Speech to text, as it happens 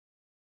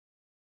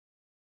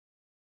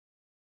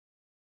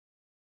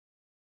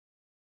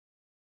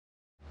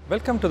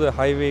Welcome to the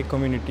Highway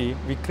community.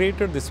 We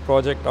created this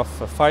project of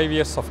 5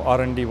 years of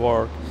R&D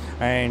work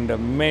and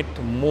met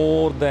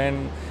more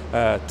than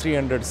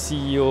 300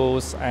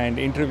 CEOs and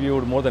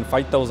interviewed more than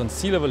 5,000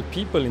 C-level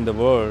people in the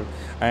world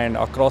and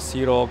across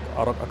Europe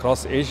or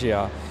across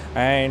Asia.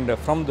 And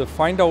from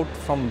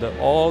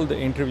all the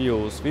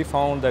interviews, we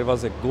found there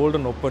was a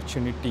golden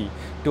opportunity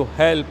to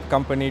help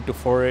company to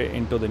foray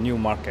into the new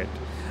market.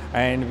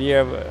 And we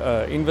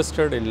have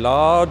invested a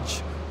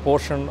large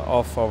portion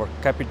of our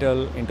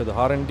capital into the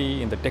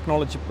R&D in the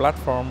technology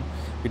platform.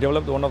 We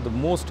developed one of the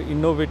most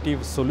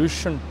innovative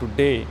solutions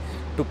today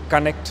to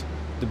connect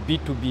the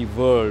B2B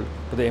world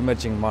to the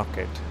emerging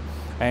market.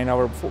 And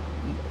our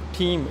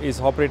team is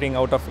operating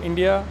out of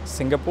India,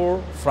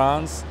 Singapore,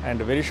 France,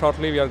 and very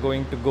shortly we are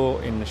going to go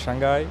in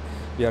Shanghai.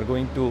 We are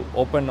going to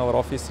open our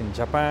office in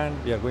Japan.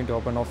 We are going to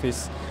open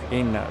office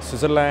in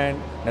Switzerland,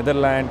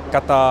 Netherlands,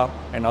 Qatar,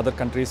 and other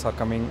countries are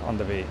coming on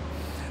the way.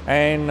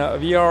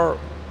 And we are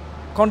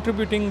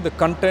contributing the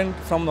content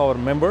from our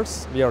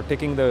members. We are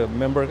taking the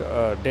member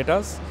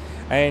data,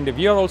 and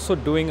we are also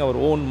doing our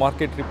own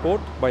market report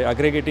by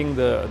aggregating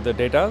the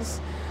data.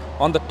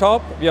 On the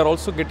top, we are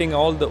also getting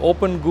all the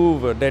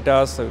OpenGov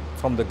data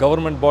from the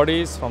government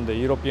bodies, from the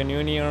European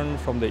Union,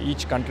 from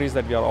each countries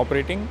that we are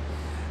operating.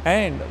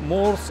 And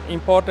most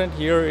important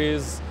here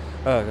is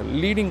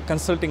leading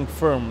consulting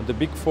firm, the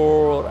Big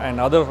Four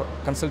and other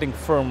consulting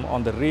firm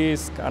on the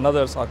risk and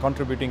others are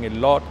contributing a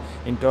lot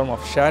in terms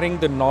of sharing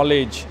the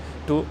knowledge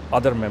to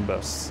other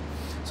members.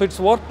 So it's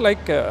worked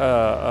like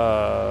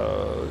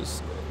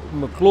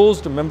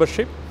closed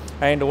membership,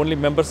 and only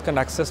members can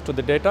access to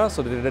the data,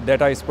 so the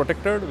data is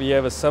protected. We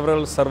have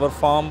several server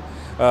farm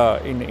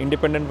in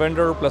independent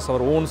vendor plus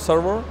our own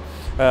server,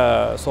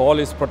 so all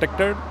is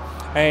protected,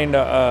 and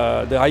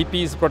the IP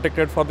is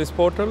protected for this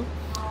portal.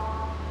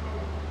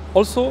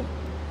 Also,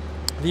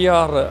 we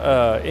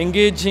are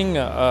engaging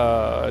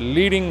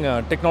leading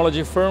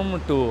technology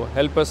firm to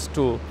help us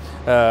to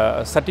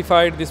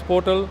certify this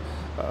portal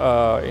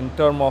in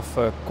terms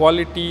of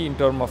quality, in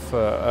terms of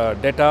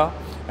data,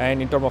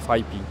 and in terms of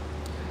IP.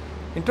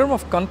 In terms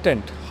of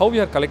content, how we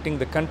are collecting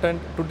the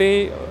content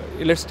today,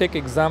 let's take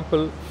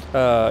example.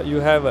 You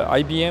have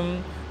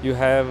IBM, you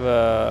have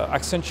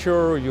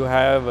Accenture, you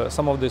have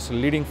some of this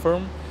leading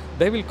firm.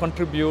 They will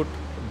contribute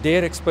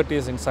their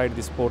expertise inside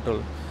this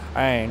portal,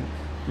 and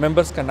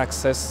members can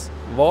access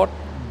what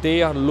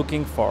they are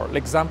looking for. For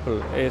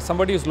example,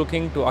 somebody is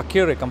looking to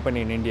acquire a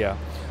company in India,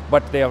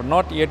 but they have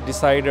not yet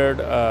decided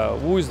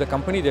who is the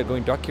company they are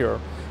going to acquire.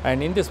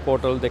 And in this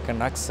portal, they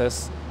can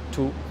access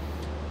to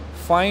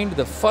find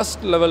the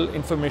first level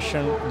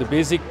information, the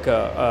basic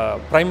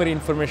primary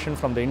information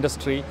from the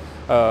industry,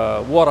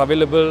 who are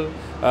available,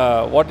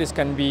 what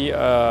can be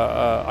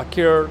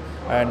acquired,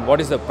 and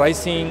what is the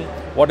pricing,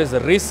 what is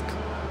the risk.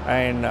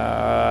 And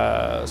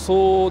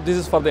so this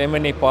is for the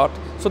M&A part.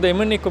 So the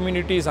M&A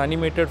community is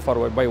animated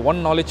by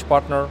one knowledge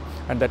partner,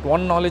 and that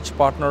one knowledge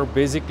partner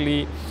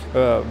basically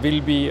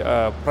will be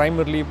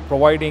primarily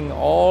providing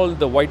all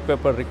the white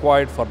paper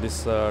required for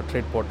this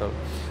trade portal.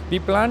 We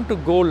plan to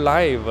go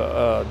live,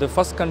 the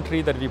first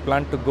country that we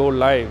plan to go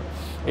live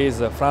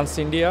is France,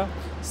 India,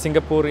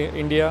 Singapore,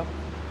 India,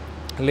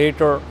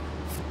 later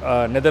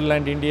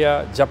Netherlands,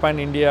 India, Japan,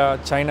 India,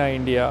 China,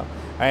 India.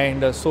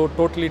 And so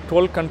totally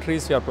 12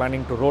 countries we are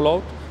planning to roll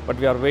out, but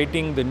we are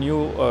waiting the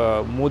new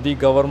Modi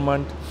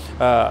government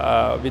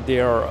with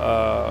their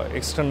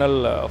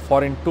external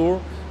foreign tour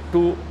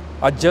to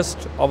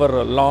adjust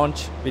our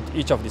launch with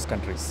each of these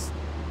countries.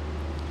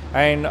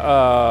 And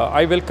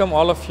I welcome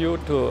all of you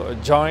to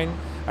join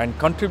and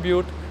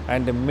contribute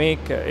and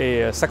make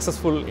a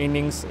successful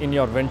innings in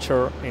your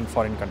venture in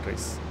foreign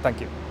countries.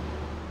 Thank you.